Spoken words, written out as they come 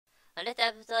On this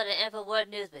episode of Infowars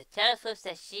News, Taylor Swift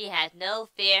says she has no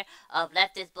fear of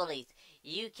leftist bullies.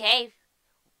 UK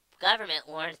government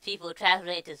warns people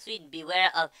traveling to Sweden beware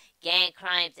of gang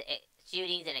crimes,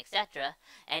 shootings, and etc.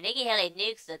 And Nikki Haley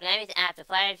nukes the Grammys after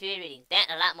Fire and Fury readings. That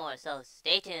and a lot more, so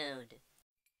stay tuned.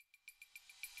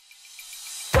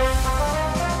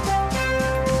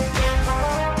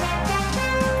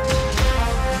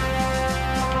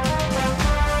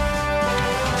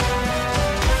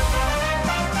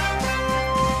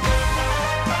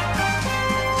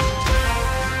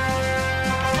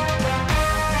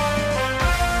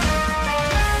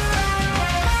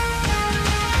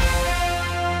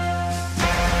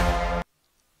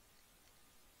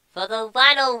 For the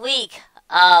final week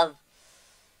of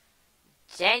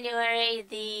January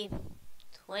the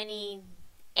 28th,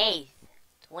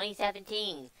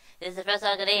 2017. This is the first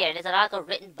article of the year. This is an article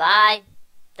written by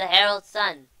the Herald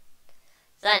Sun.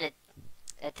 The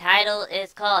title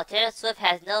is called Taylor Swift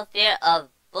Has No Fear of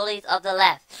Bullies of the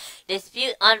Left.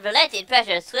 Dispute unrelenting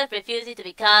pressure. Swift refusing to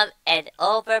become an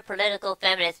over-political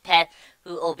feminist pet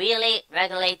who obediently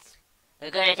regurgitates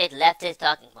leftist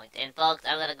talking points. And folks,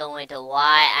 I'm going to go into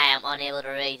why I am unable to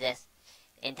read this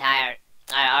entire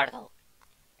article.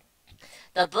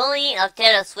 The bullying of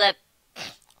Taylor Swift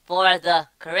for the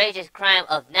courageous crime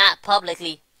of not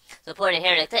publicly supporting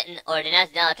Hillary Clinton or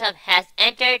denouncing Donald Trump has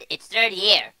entered its third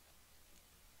year.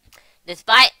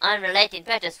 Despite unrelenting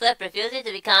pressure, Swift refuses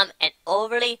to become an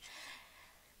overly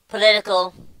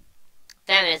political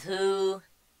feminist who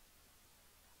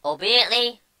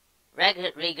obediently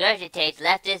regurgitates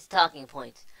leftist talking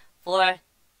points. For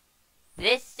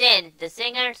this sin, the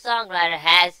singer-songwriter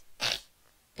has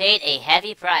paid a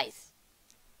heavy price.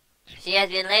 She has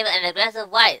been labeled an aggressive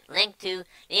white, linked to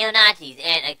neo-Nazis,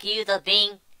 and accused of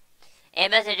being a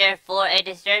messenger for a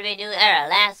disturbing new era.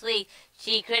 Last week,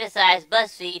 she criticized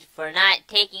BuzzFeed for not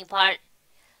taking part.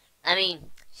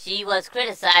 She was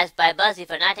criticized by BuzzFeed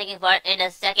for not taking part in the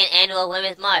second annual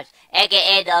Women's March,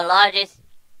 aka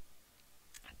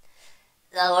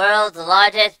the world's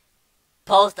largest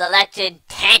post-election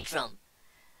tantrum.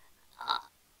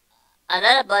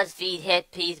 Another BuzzFeed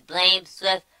hit piece blames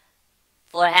Swift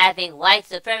for having white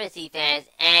supremacy fans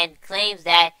and claims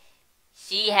that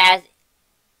she has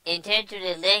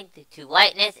intentionally linked to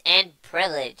whiteness and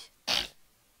privilege.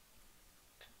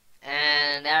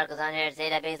 And the article's on here to say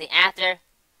that basically after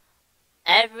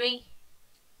every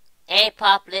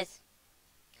A-populist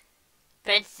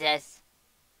princess,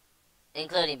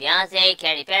 including Beyonce,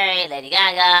 Katy Perry, Lady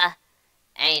Gaga,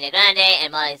 Ariana Grande,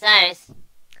 and Miley Cyrus,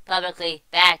 publicly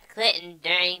backed Clinton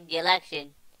during the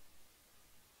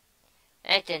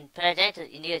presidential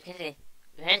U.S.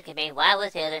 campaign. Why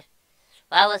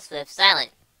was Swift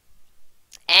silent?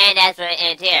 And that's where it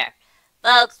ends here.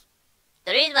 Folks,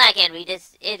 the reason why I can't read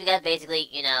this is because basically,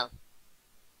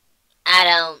 I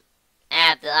don't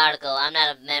have the article. I'm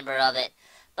not a member of it.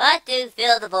 But to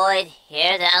fill the void,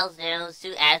 here's Al Jones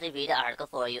to actually read the article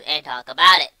for you and talk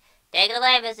about it. Take it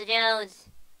away, Mr. Jones.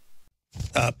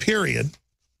 Period.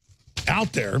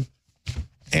 Out there.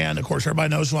 And, of course, everybody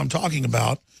knows who I'm talking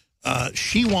about.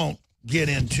 She won't get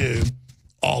into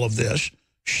all of this.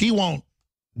 She won't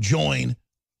join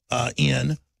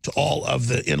in to all of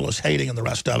the endless hating and the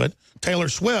rest of it. Taylor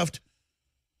Swift.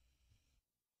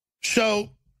 So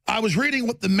I was reading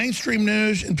what the mainstream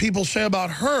news and people say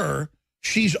about her.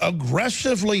 She's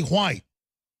aggressively white.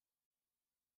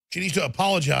 She needs to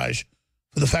apologize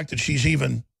for the fact that she's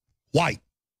even white.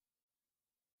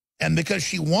 And because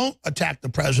she won't attack the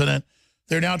president,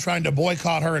 they're now trying to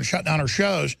boycott her and shut down her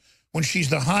shows when she's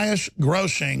the highest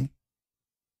grossing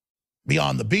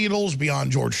beyond the Beatles,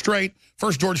 beyond George Strait.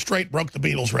 First George Strait broke the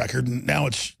Beatles record, and now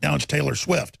it's Taylor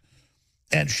Swift.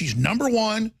 And she's number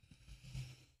one.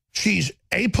 She's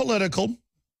apolitical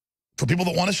for people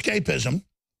that want escapism.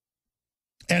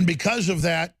 And because of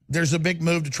that, there's a big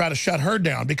move to try to shut her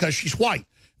down because she's white.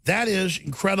 That is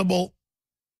incredible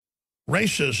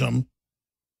racism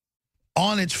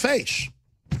on its face.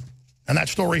 And that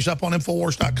story's up on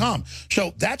Infowars.com.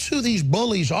 So that's who these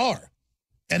bullies are.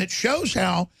 And it shows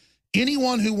how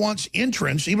anyone who wants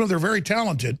entrance, even if they're very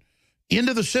talented,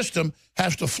 into the system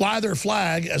has to fly their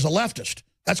flag as a leftist.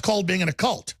 That's called being in a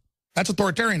cult. That's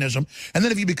authoritarianism. And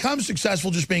then if you become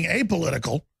successful just being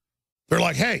apolitical, they're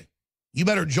like, hey, you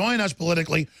better join us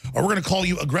politically or we're going to call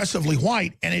you aggressively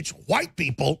white. And it's white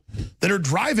people that are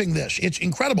driving this. It's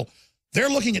incredible. They're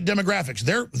looking at demographics.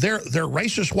 They're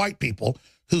racist white people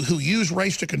who use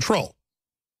race to control.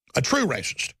 A true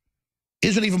racist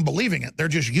isn't even believing it. They're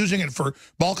just using it for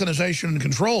balkanization and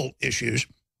control issues.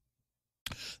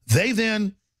 They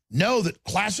then know that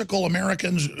classical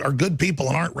Americans are good people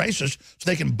and aren't racist, so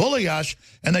they can bully us,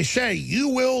 and they say, you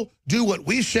will do what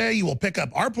we say, you will pick up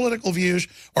our political views,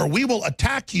 or we will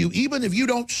attack you even if you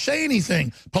don't say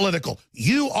anything political.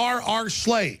 You are our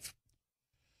slave.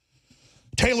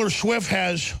 Taylor Swift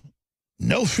has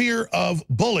no fear of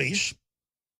bullies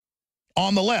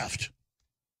on the left.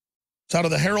 It's out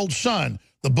of the Herald Sun.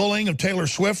 The bullying of Taylor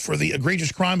Swift for the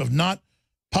egregious crime of not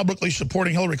publicly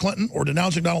supporting Hillary Clinton or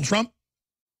denouncing Donald Trump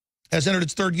has entered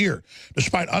its third year.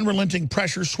 Despite unrelenting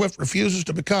pressure, Swift refuses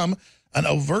to become an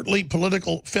overtly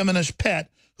political feminist pet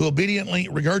who obediently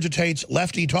regurgitates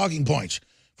lefty talking points.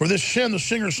 For this sin, the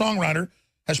singer-songwriter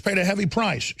has paid a heavy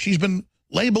price. She's been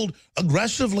labeled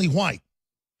aggressively white,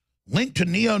 linked to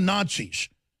neo-Nazis,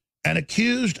 and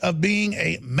accused of being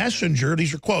a messenger,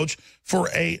 these are quotes, for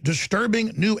a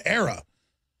disturbing new era.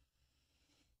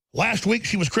 Last week,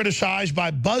 she was criticized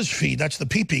by BuzzFeed, that's the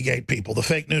PP-gate people, the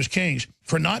fake news kings,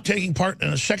 for not taking part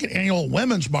in a second annual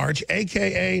Women's March,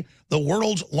 a.k.a. the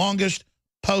world's longest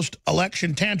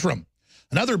post-election tantrum.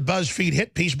 Another BuzzFeed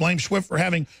hit piece blamed Swift for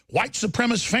having white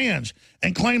supremacist fans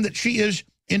and claimed that she is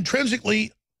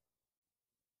intrinsically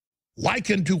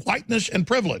likened to whiteness and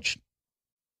privilege.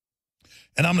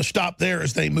 And I'm going to stop there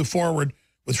as they move forward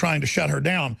with trying to shut her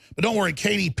down. But don't worry,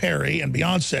 Katy Perry and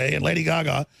Beyonce and Lady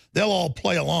Gaga, they'll all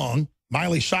play along,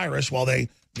 Miley Cyrus, while they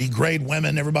degrade women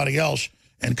and everybody else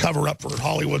and cover up for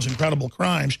Hollywood's incredible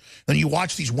crimes. Then you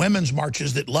watch these women's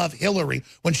marches that love Hillary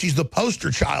when she's the poster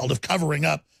child of covering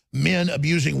up men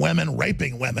abusing women,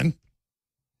 raping women.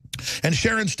 And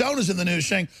Sharon Stone is in the news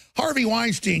saying, Harvey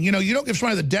Weinstein, you know, you don't give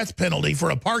somebody the death penalty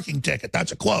for a parking ticket.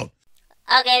 That's a quote.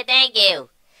 Okay, thank you.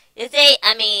 You see,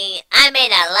 I mean, I may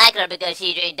not like her because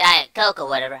she drinks Diet Coke or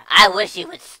whatever. I wish she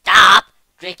would stop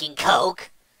drinking Coke,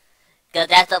 because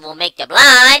that stuff will make you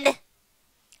blind.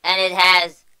 And it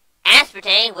has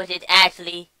aspartame, which is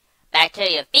actually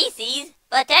bacteria feces,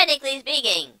 but technically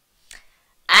speaking,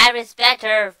 I respect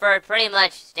her for pretty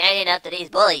much standing up to these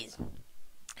bullies.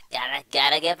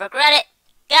 Gotta give her credit.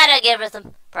 Gotta give her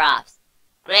some props.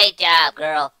 Great job,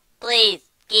 girl. Please,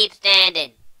 keep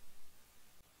standing.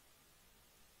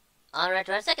 Alright,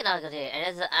 to our second article here, and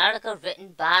it's an article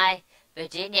written by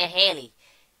Virginia Haley,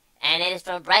 and it is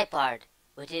from Breitbart,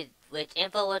 which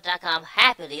Infowars.com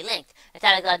happily linked. It's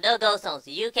titled No-Go Zones.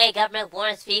 The UK government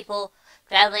warns people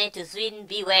traveling to Sweden,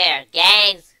 beware.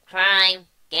 Gang crime,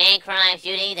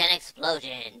 shootings, and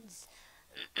explosions.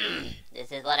 This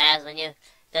is what happens when you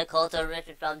the culture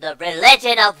written from the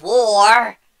religion of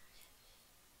war.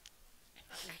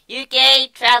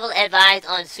 UK travel advice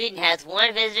on Sweden has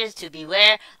warned visitors to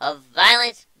beware of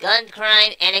violence, gun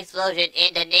crime, and explosion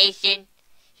in the nation's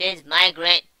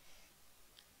migrant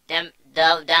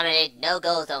dominated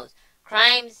no-go zones.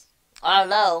 Crimes are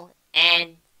low,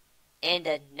 and in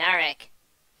the Nurek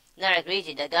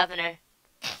region, the governor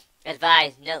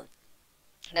advised notes,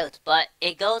 but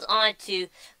it goes on to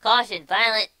caution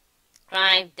violent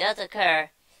crime does occur.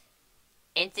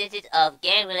 Instances of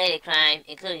gang-related crime,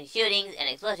 including shootings and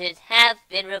explosions, have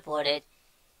been reported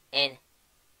in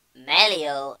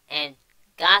Malmö and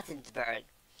Gothenburg.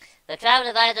 The travel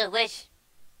advisor, which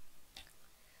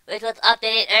was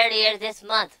updated earlier this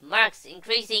month, marks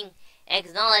increasing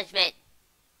acknowledgement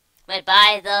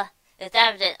by the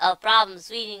establishment of problems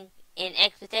Sweden in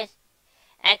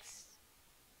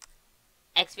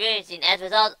experiencing as a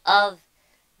result of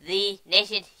the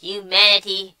nation's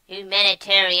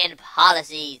humanitarian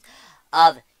policies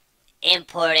of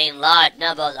importing large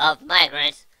numbers of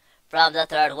migrants from the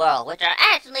third world, which are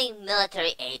actually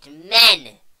military-age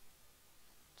men.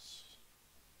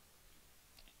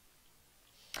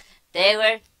 They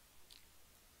were,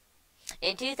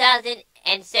 in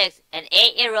 2006, an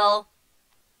 8-year-old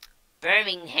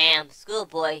Birmingham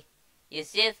schoolboy,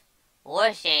 Yusuf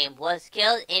Warsham, was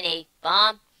killed in a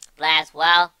bomb blast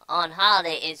while on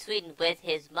holiday in Sweden with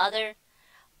his mother,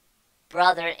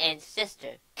 brother, and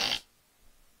sister.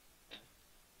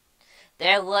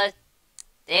 They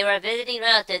were visiting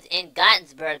relatives in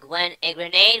Gothenburg when a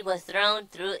grenade was thrown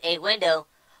through a window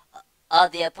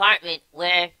of the apartment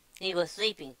where he was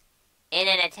sleeping, in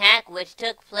an attack which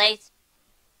took place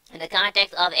in the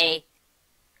context of a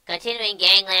continuing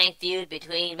gangland feud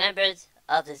between members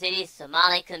of the city's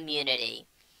Somali community.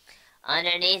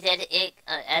 Underneath it,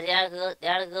 the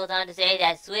article goes on to say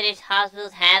that Swedish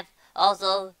hospitals have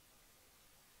also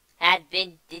had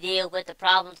been to deal with the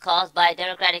problems caused by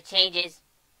democratic changes,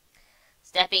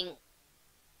 stepping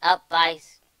up by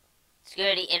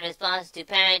security in response to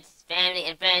parents, family,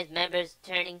 and friends members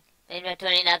turning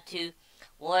up to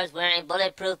wars wearing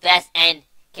bulletproof vests and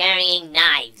carrying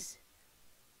knives.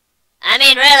 I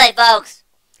mean, really, folks,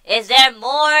 is there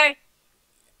more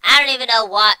I don't even know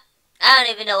why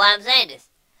I'm saying this.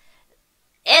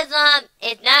 Islam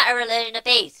is not a religion of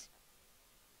peace.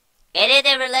 It is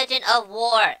a religion of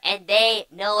war, and they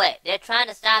know it. They're trying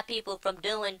to stop people from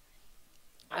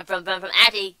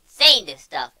actually saying this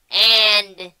stuff,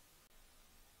 and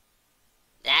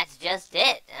that's just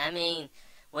it. I mean,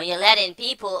 when you're letting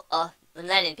people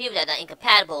that are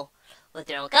incompatible with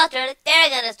their own culture, they're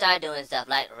gonna start doing stuff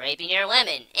like raping your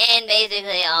women and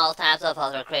basically all types of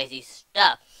other crazy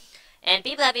stuff. And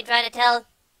people have been trying to tell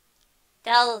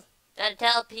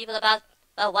people about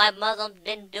why Muslims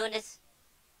been doing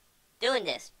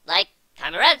this, like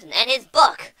Tommy Robinson and his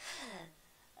book,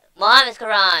 Muhammad's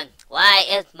Quran, Why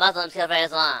is Muslims Killed for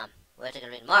Islam? Wish I could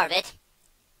read more of it.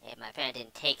 If my parents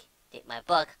didn't take my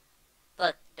book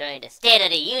during the State of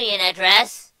the Union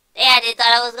address, they actually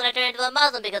thought I was going to turn into a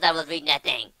Muslim because I was reading that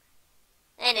thing.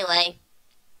 Anyway,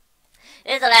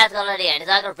 this is the last article of the year. It's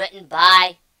an article written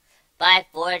by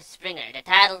Ford Springer. The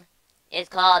title is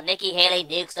called Nikki Haley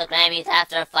Nukes the Grammys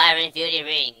After Firing Fury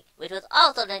Ring, which was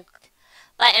also linked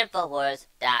by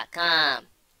Infowars.com.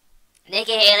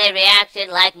 Nikki Haley reaction,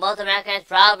 like most Americans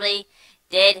probably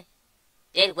did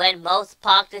when most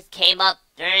politics came up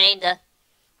during the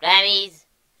Grammys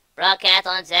broadcast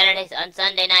on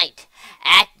Sunday night.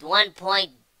 At one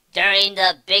point during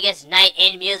the biggest night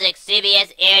in music,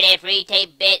 CBS aired a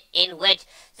pre-tape bit in which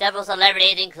several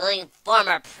celebrities, including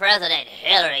former President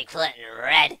Hillary Clinton,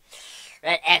 read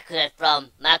excerpts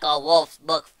from Michael Wolff's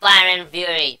book Fire and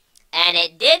Fury, and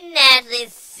it didn't actually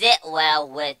sit well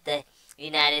with the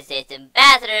United States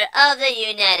Ambassador of the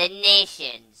United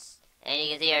Nations. And you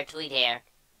can see her tweet here.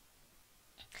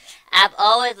 I've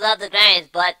always loved the Grammys,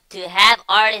 but to have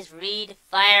artists read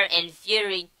Fire and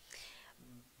Fury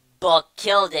book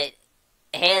killed it.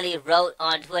 Haley wrote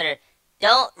on Twitter,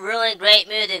 "Don't ruin great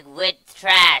music with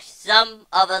trash. Some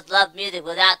of us love music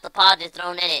without the politics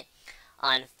thrown in it.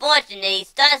 Unfortunately,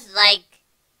 stunts like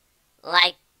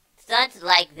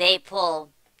they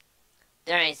pull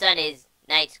during Sunday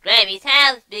night's Grammys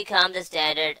have become the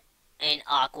standard in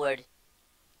awkward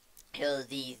shows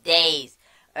these days."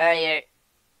 Earlier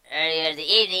the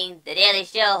evening, the Daily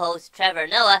Show host Trevor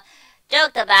Noah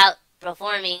joked about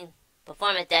performance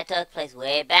that took place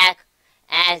way back,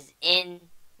 as in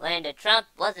when the Trump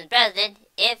wasn't president.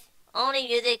 If only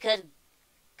music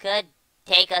could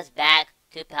take us back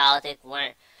to politics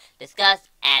weren't discussed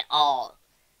at all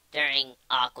during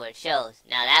awkward shows.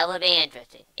 Now that would be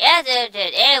interesting. Yes,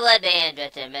 it would be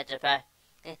interesting, Mr.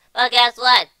 President. But guess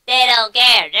what? They don't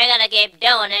care. They're gonna keep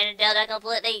doing it until they're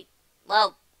completely,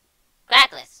 well,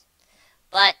 crackless.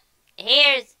 But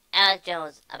here's Alex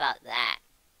Jones about that.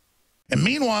 And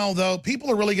meanwhile, though, people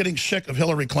are really getting sick of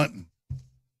Hillary Clinton.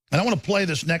 And I want to play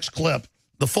this next clip,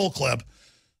 the full clip,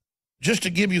 just to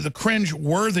give you the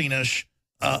cringe-worthiness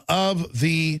of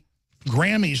the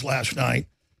Grammys last night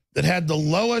that had the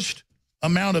lowest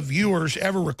amount of viewers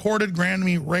ever recorded.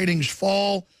 Grammy ratings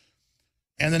fall.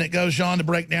 And then it goes on to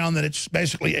break down that it's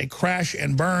basically a crash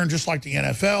and burn, just like the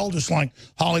NFL, just like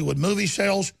Hollywood movie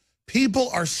sales. People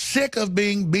are sick of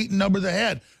being beaten over the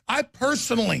head. I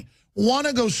personally want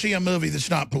to go see a movie that's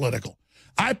not political.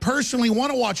 I personally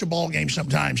want to watch a ball game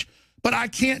sometimes, but I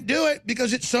can't do it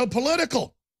because it's so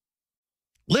political.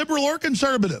 Liberal or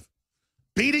conservative,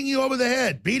 beating you over the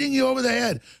head, beating you over the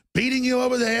head, beating you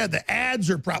over the head. The ads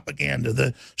are propaganda.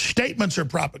 The statements are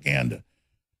propaganda.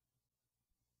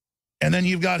 And then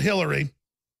you've got Hillary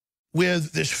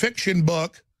with this fiction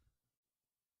book.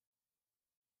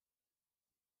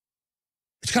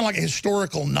 It's kind of like a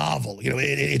historical novel. You know,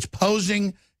 it's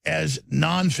posing as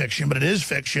nonfiction, but it is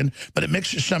fiction, but it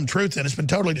mixes some truth in. It's been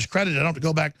totally discredited. I don't have to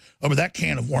go back over that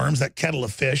can of worms, that kettle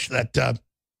of fish, that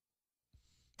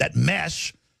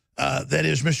mess that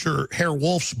is Mr. Herr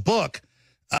Wolff's book.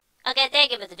 Okay,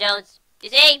 thank you, Mr. Jones. You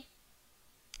see,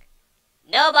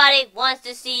 nobody wants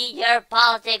to see your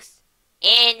politics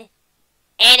in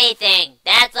anything.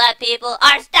 That's why people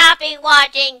are stopping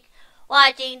watching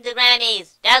the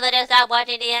Grammys. That's why they stopped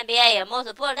watching the NBA. And most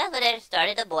important, that's why they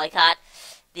started to boycott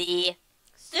the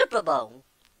Super Bowl.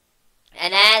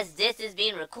 And as this is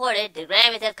being recorded, the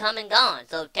Grammys have come and gone.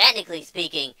 So technically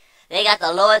speaking, they got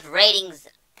the lowest ratings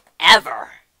ever.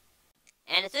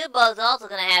 And the Super Bowl is also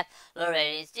going to have low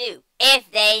ratings too.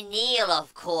 If they kneel,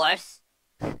 of course.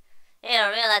 They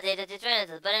don't realize they just ran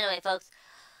this. But anyway, folks.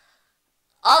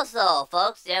 Also,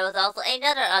 folks, there was also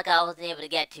another article I wasn't able to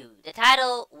get to. The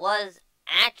title was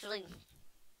actually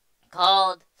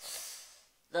called...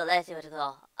 Let's see what it's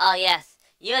called. Oh, yes.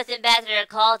 U.S. Ambassador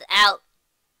called out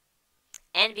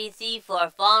NBC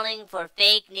for falling for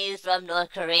fake news from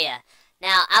North Korea.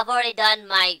 Now, I've already done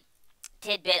my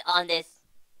tidbit on this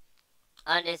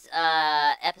on this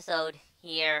episode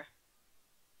here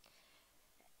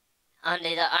on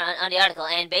the article,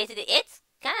 and basically it's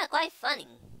kind of quite funny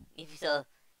if you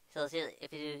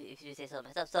if you do say so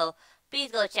myself. So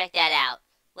please go check that out.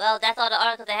 Well, that's all the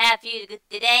articles I have for you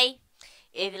today.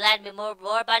 If you'd like to be more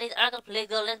about these articles, please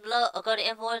go to the link below or go to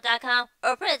Infowars.com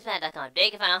or PrincePan.com. There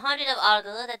you can find hundreds of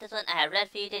articles like this one I have read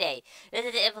for you today. This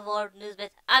is the Infowars News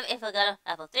Blitz. I'm Infowars,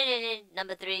 Apple 3,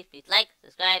 number 3. Please like,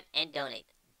 subscribe, and donate.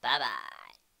 Bye-bye.